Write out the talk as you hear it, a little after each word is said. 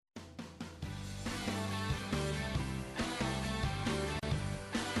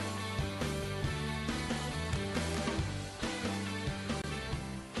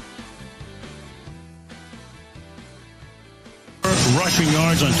rushing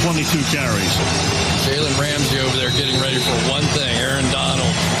yards on 22 carries. Jalen Ramsey over there getting ready for one thing. Aaron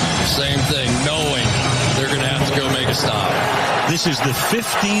Donald, same thing, knowing they're going to have to go make a stop. This is the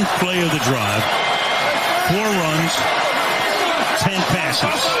 15th play of the drive. 4 runs, 10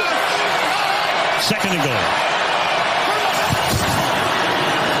 passes. Second and goal.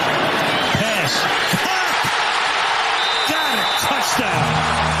 Pass. Got it. Touchdown.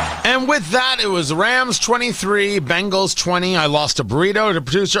 And with that, it was Rams 23, Bengals 20. I lost a burrito to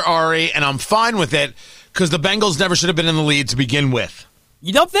producer Ari, and I'm fine with it because the Bengals never should have been in the lead to begin with.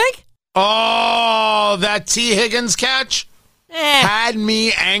 You don't think? Oh, that T. Higgins catch had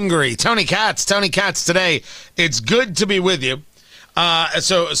me angry. Tony Katz today. It's good to be with you.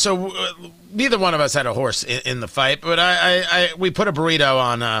 So neither one of us had a horse in the fight, but we put a burrito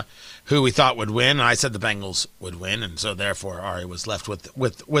on who we thought would win. I said the Bengals would win, and so therefore Ari was left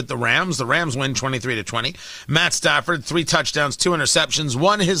with the Rams. The Rams win 23-20. Matt Stafford, 3 touchdowns, 2 interceptions.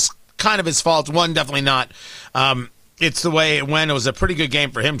 One kind of his fault, one definitely not. It's the way it went. It was a pretty good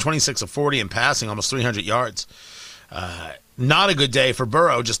game for him, 26 of 40 in passing, almost 300 yards. Not a good day for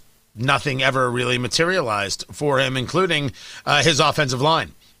Burrow, just nothing ever really materialized for him, including his offensive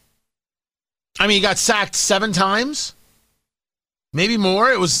line. I mean, he got sacked 7 times, maybe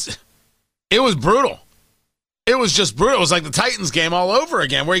more. It was brutal. It was just brutal. It was like the Titans game all over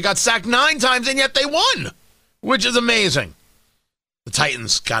again, where he got sacked 9 times, and yet they won, which is amazing. The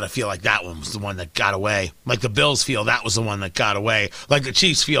Titans got to feel like that one was the one that got away. Like the Bills feel that was the one that got away. Like the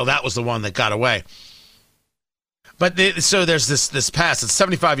Chiefs feel that was the one that got away. But so there's this pass, it's a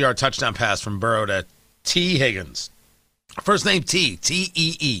 75-yard touchdown pass from Burrow to T. Higgins. First name T,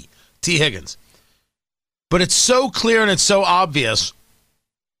 T-E-E, T. Higgins. But it's so clear and it's so obvious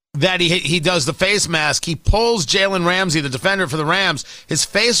that he does the face mask. He pulls Jalen Ramsey, the defender for the Rams, his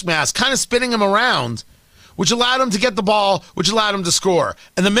face mask, kind of spinning him around, which allowed him to get the ball, which allowed him to score.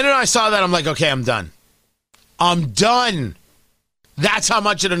 And the minute I saw that, I'm like, okay, I'm done. I'm done. That's how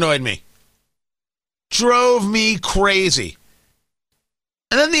much it annoyed me. Drove me crazy.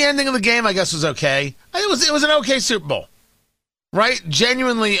 And then the ending of the game, I guess, was okay. It was an okay Super Bowl, right?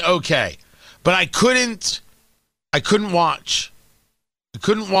 Genuinely okay. But I couldn't watch. I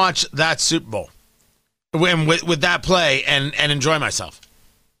couldn't watch that Super Bowl with that play and enjoy myself.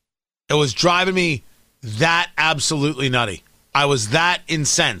 It was driving me that absolutely nutty. I was that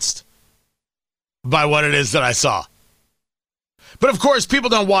incensed by what it is that I saw. But of course, people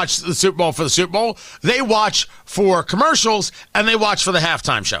don't watch the Super Bowl for the Super Bowl. They watch for commercials, and they watch for the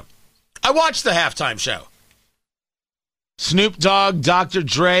halftime show. I watched the halftime show. Snoop Dogg, Dr.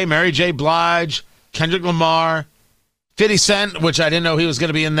 Dre, Mary J. Blige, Kendrick Lamar, 50 Cent, which I didn't know he was going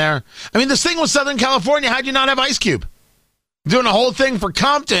to be in there. I mean, this thing was Southern California. How'd you not have Ice Cube? Doing a whole thing for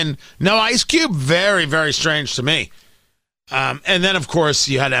Compton, no Ice Cube? Very, very strange to me. And then, of course,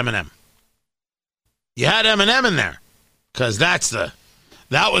 you had Eminem. You had Eminem in there. Because that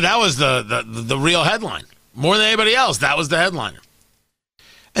was the real headline. More than anybody else, that was the headliner.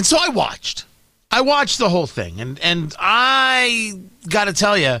 And so I watched the whole thing. And I got to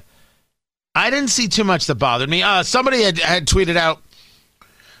tell you, I didn't see too much that bothered me. Somebody had tweeted out,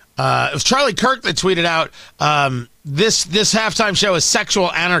 it was Charlie Kirk that tweeted out, this halftime show is sexual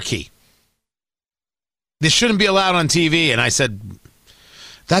anarchy. This shouldn't be allowed on TV. And I said,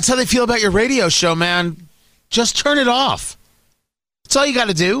 that's how they feel about your radio show, man. Just turn it off. That's all you got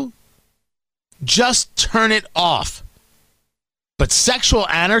to do. Just turn it off. But sexual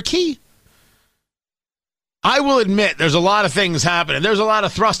anarchy? I will admit there's a lot of things happening. There's a lot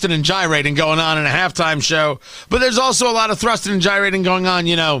of thrusting and gyrating going on in a halftime show, but there's also a lot of thrusting and gyrating going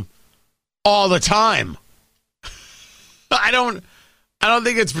on, all the time. I don't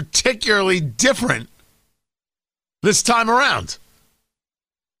think it's particularly different this time around.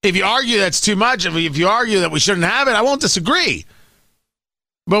 If you argue that's too much, if you argue that we shouldn't have it, I won't disagree.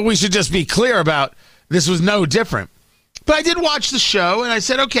 But we should just be clear about this was no different. But I did watch the show, and I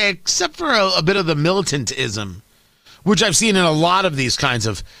said, okay, except for a bit of the militantism, which I've seen in a lot of these kinds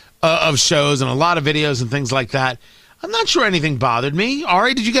of shows and a lot of videos and things like that, I'm not sure anything bothered me.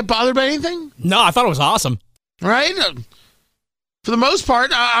 Ari, did you get bothered by anything? No, I thought it was awesome. Right? For the most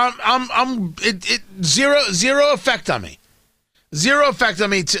part, zero effect on me. Zero effect on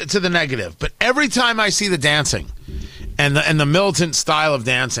me to the negative. But every time I see the dancing and the militant style of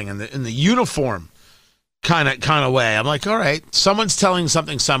dancing and the uniform kind of way, I'm like, all right, someone's telling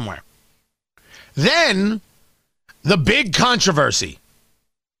something somewhere. Then the big controversy,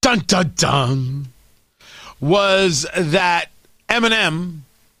 dun dun dun, was that Eminem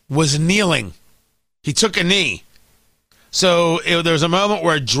was kneeling. He took a knee. So there was a moment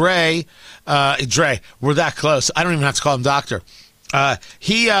where Dre, we're that close. I don't even have to call him doctor.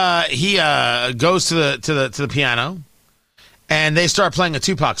 He goes to the piano, and they start playing a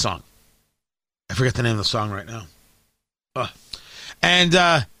Tupac song. I forget the name of the song right now.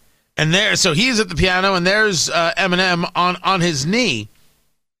 So he's at the piano, and there's Eminem on his knee.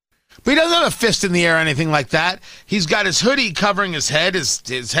 But he doesn't have a fist in the air or anything like that. He's got his hoodie covering his head.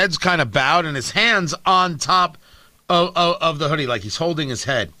 His head's kind of bowed, and his hand's on top of the hoodie, like he's holding his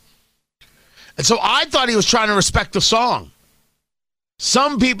head. And so I thought he was trying to respect the song.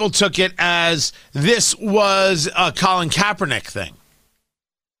 Some people took it as this was a Colin Kaepernick thing.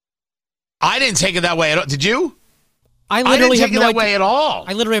 I didn't take it that way at all. Did you? I didn't take it that way at all.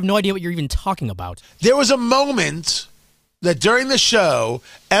 I literally have no idea what you're even talking about. There was a moment that during the show,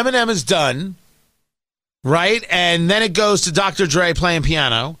 Eminem is done, right? And then it goes to Dr. Dre playing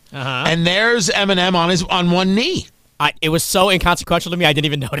piano, and there's Eminem on one knee. It was so inconsequential to me, I didn't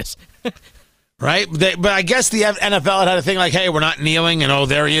even notice. Right? But I guess the NFL had a thing like, hey, we're not kneeling, and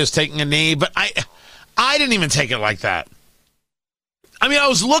there he is taking a knee. But I didn't even take it like that. I mean, I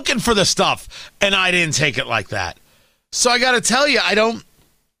was looking for the stuff, and I didn't take it like that. So I got to tell you,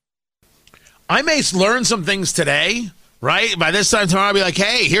 I may learn some things today. Right? By this time tomorrow, I'll be like,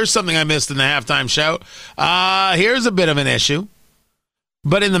 hey, here's something I missed in the halftime show. Here's a bit of an issue.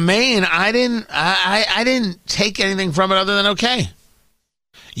 But in the main, I didn't take anything from it other than okay.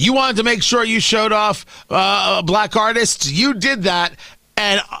 You wanted to make sure you showed off black artists. You did that.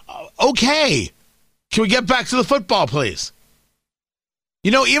 And okay. Can we get back to the football, please?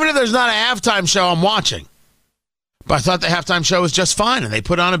 Even if there's not a halftime show, I'm watching. But I thought the halftime show was just fine, and they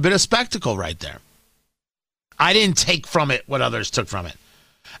put on a bit of spectacle right there. I didn't take from it what others took from it.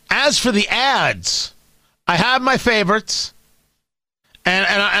 As for the ads, I have my favorites, and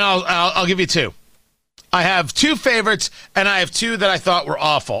I'll give you two. I have two favorites, and I have two that I thought were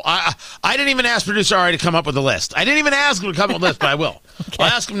awful. I didn't even ask producer Ari to come up with a list. I didn't even ask him to come up with a list, but I will. Okay. I'll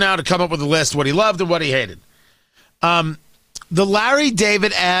ask him now to come up with a list, what he loved and what he hated. The Larry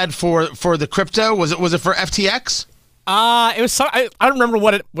David ad for the crypto, was it for FTX? It was. I don't remember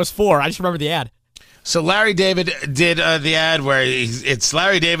what it was for. I just remember the ad. So Larry David did the ad where it's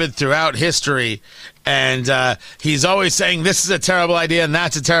Larry David throughout history, and he's always saying this is a terrible idea and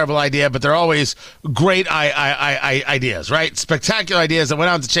that's a terrible idea, but they're always great ideas, right? Spectacular ideas that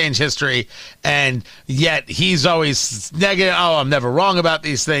went on to change history, and yet he's always negative. Oh, I'm never wrong about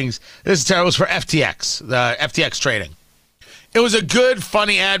these things. This is terrible. It was for FTX, the FTX trading. It was a good,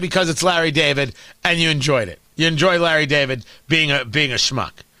 funny ad because it's Larry David, and you enjoyed it. You enjoy Larry David being a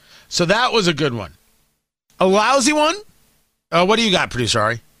schmuck. So that was a good one. A lousy one? What do you got, producer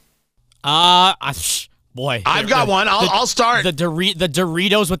Ari? Boy. I've got one. I'll start. The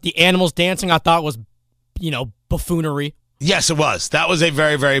Doritos with the animals dancing, I thought was, buffoonery. Yes, it was. That was a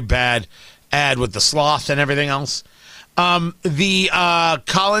very, very bad ad with the sloth and everything else. The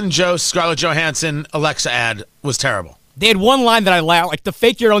Colin Jost, Scarlett Johansson, Alexa ad was terrible. They had one line that I laughed, like the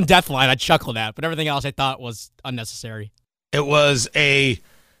fake your own death line, I chuckled at, but everything else I thought was unnecessary. It was hackneyed.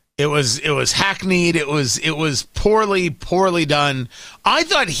 It was poorly done. I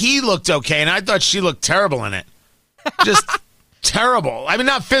thought he looked okay, and I thought she looked terrible in it. Just terrible. I mean,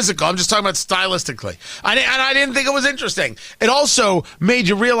 not physical. I'm just talking about stylistically. I didn't think it was interesting. It also made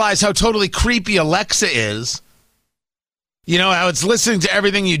you realize how totally creepy Alexa is. How it's listening to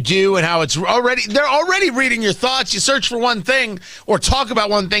everything you do, and how they're already reading your thoughts. You search for one thing or talk about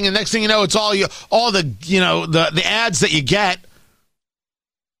one thing, and next thing you know, it's all the ads that you get.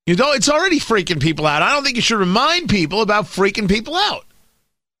 It's already freaking people out. I don't think you should remind people about freaking people out.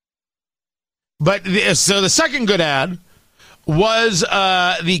 But so the second good ad was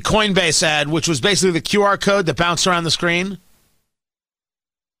the Coinbase ad, which was basically the QR code that bounced around the screen.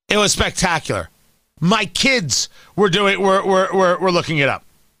 It was spectacular. My kids were looking it up.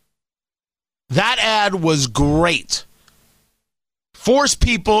 That ad was great. Force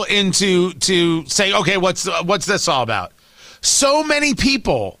people into saying, okay, what's this all about? So many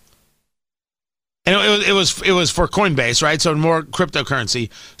people, and it was for Coinbase, right? So more cryptocurrency.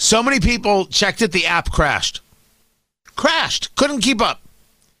 So many people checked it. The app crashed. Couldn't keep up.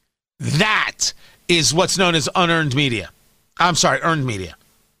 That is what's known as earned media.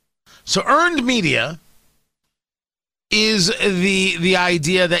 So earned media is the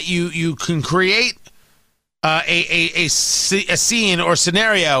idea that you can create a scene or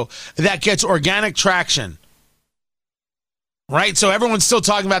scenario that gets organic traction. Right? So everyone's still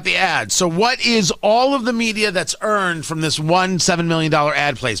talking about the ad. So what is all of the media that's earned from this one $7 million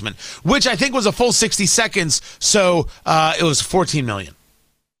ad placement, which I think was a full 60 seconds, so it was $14 million.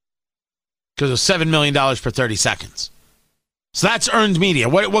 Because it was $7 million per 30 seconds. So that's earned media.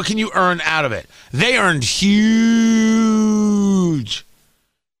 What can you earn out of it? They earned huge huge.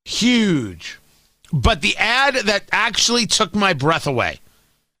 Huge. But the ad that actually took my breath away,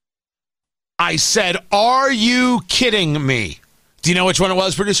 I said, are you kidding me? Do you know which one it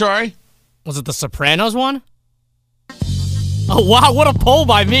was, producer Ari? Was it the Sopranos one? Oh, wow, what a poll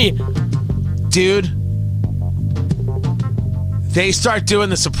by me. Dude, they start doing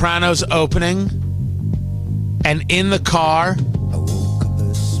the Sopranos opening, and in the car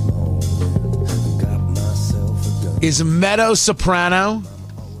is Meadow Soprano,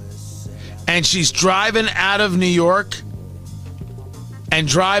 and she's driving out of New York and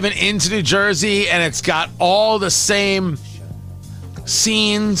driving into New Jersey, and it's got all the same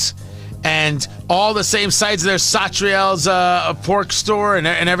scenes and all the same sites. There's Satriel's a pork store and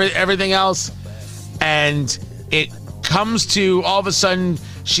everything else. And it comes to, all of a sudden,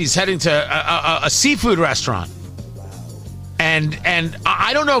 she's heading to a seafood restaurant. And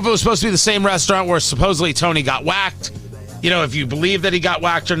I don't know if it was supposed to be the same restaurant where supposedly Tony got whacked. You know, if you believe that he got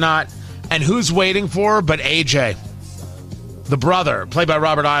whacked or not. And who's waiting for her but AJ, the brother, played by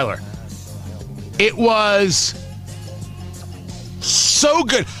Robert Eiler. It was so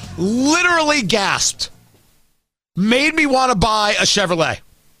good. Literally gasped. Made me want to buy a Chevrolet.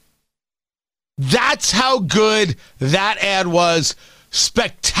 That's how good that ad was.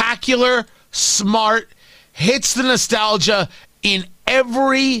 Spectacular, smart, hits the nostalgia in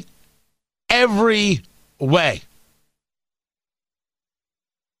every way.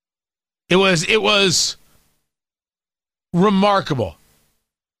 It was remarkable.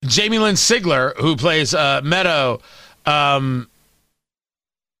 Jamie Lynn Sigler, who plays Meadow,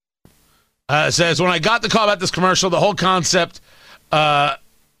 says, when I got the call about this commercial, the whole concept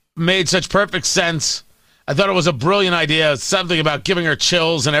made such perfect sense. I thought it was a brilliant idea. Something about giving her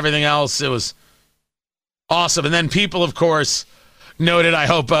chills and everything else. It was awesome. And then people, of course, noted, I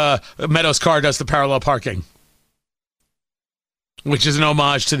hope Meadow's car does the parallel parking, which is an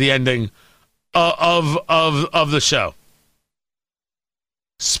homage to the ending of the show.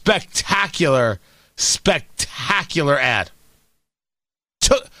 Spectacular ad.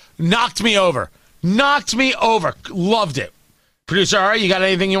 Knocked me over. Loved it. Producer Ari, you got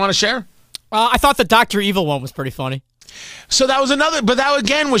anything you want to share? I thought the Dr. Evil one was pretty funny. So that was another, but that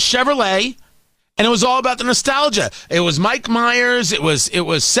again was Chevrolet, and it was all about the nostalgia. It was Mike Myers, it was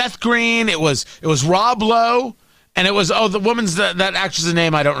Seth Green, it was Rob Lowe, and it was the woman's that actress's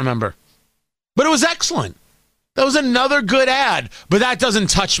name I don't remember. But it was excellent. That was another good ad, but that doesn't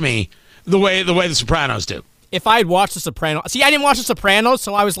touch me the way the Sopranos do. If I had watched The Sopranos, see, I didn't watch The Sopranos,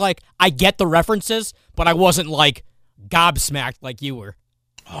 so I was like, I get the references, but I wasn't like gobsmacked like you were.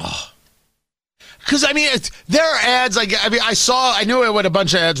 Oh. Because, I mean, there are ads, I knew what a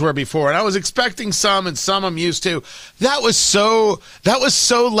bunch of ads were before, and I was expecting some, and some I'm used to. That was so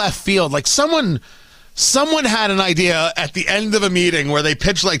left field. Like, someone had an idea at the end of a meeting where they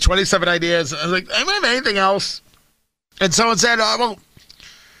pitched like 27 ideas. I was like, I don't have anything else. And someone said,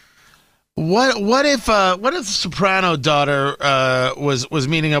 what if the Soprano daughter was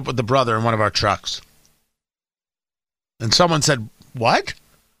meeting up with the brother in one of our trucks? And someone said, what?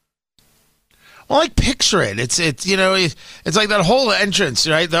 Well, like, picture it. It's it's like that whole entrance,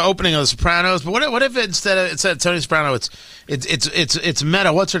 right? The opening of The Sopranos. But what if instead of Tony Soprano, it's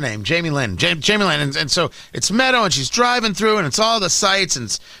Meadow. What's her name? Jamie Lynn. Jamie Lynn. And so it's Meadow, and she's driving through, and it's all the sights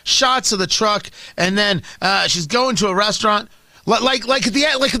and shots of the truck, and then she's going to a restaurant. Like at the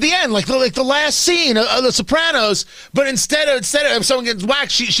end, like the last scene of The Sopranos, but instead of someone gets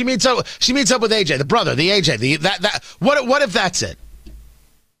whacked, she meets up with AJ, the brother, the AJ, what if that's it?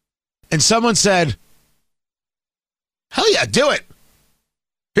 And someone said, hell yeah, do it.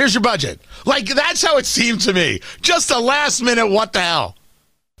 Here's your budget. Like, that's how it seemed to me. Just a last minute, what the hell?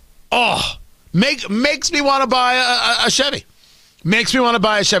 Oh, makes me want to buy a Chevy. Makes me want to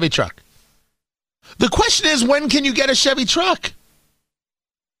buy a Chevy truck. The question is, when can you get a Chevy truck?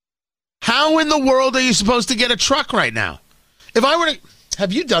 How in the world are you supposed to get a truck right now? If I were to...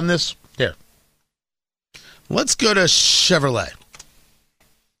 Have you done this? Here. Let's go to Chevrolet.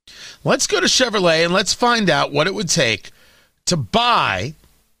 Let's go to Chevrolet and let's find out what it would take to buy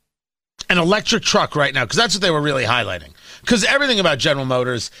an electric truck right now, because that's what they were really highlighting. Because everything about General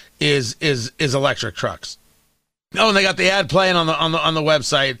Motors is electric trucks. Oh, and they got the ad playing on the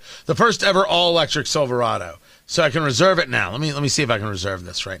website. The first ever all electric Silverado. So I can reserve it now. Let me see if I can reserve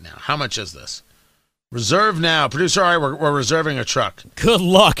this right now. How much is this? Reserve now. Producer, all right, we're reserving a truck. Good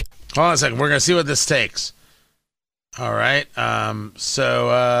luck. Hold on a second. We're gonna see what this takes. All right. Available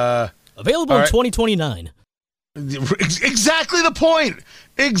in 2029. Exactly the point.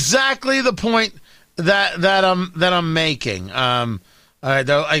 Exactly the point that I'm making. All right,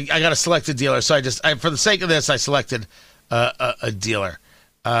 though, I got a selected dealer, so for the sake of this, I selected a dealer.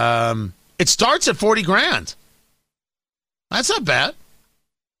 It starts at $40,000. That's not bad.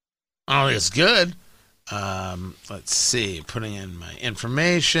 I don't think it's good. Let's see. Putting in my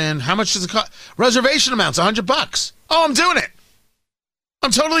information. How much does it cost? Reservation amount's $100. Oh, I'm doing it.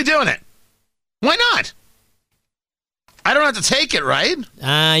 I'm totally doing it. Why not? I don't have to take it, right?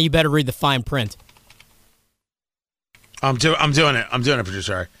 You better read the fine print. I'm doing it. I'm doing it,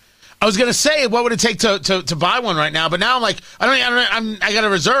 producer. I was gonna say, what would it take to buy one right now? But now I'm like, I got a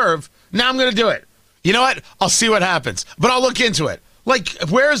reserve. Now I'm gonna do it. You know what? I'll see what happens, but I'll look into it. Like,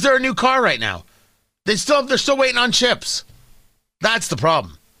 where is there a new car right now? They're still waiting on chips. That's the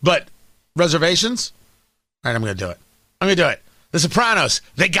problem. But reservations? All right, I'm gonna do it. The Sopranos,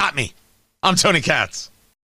 they got me. I'm Tony Katz.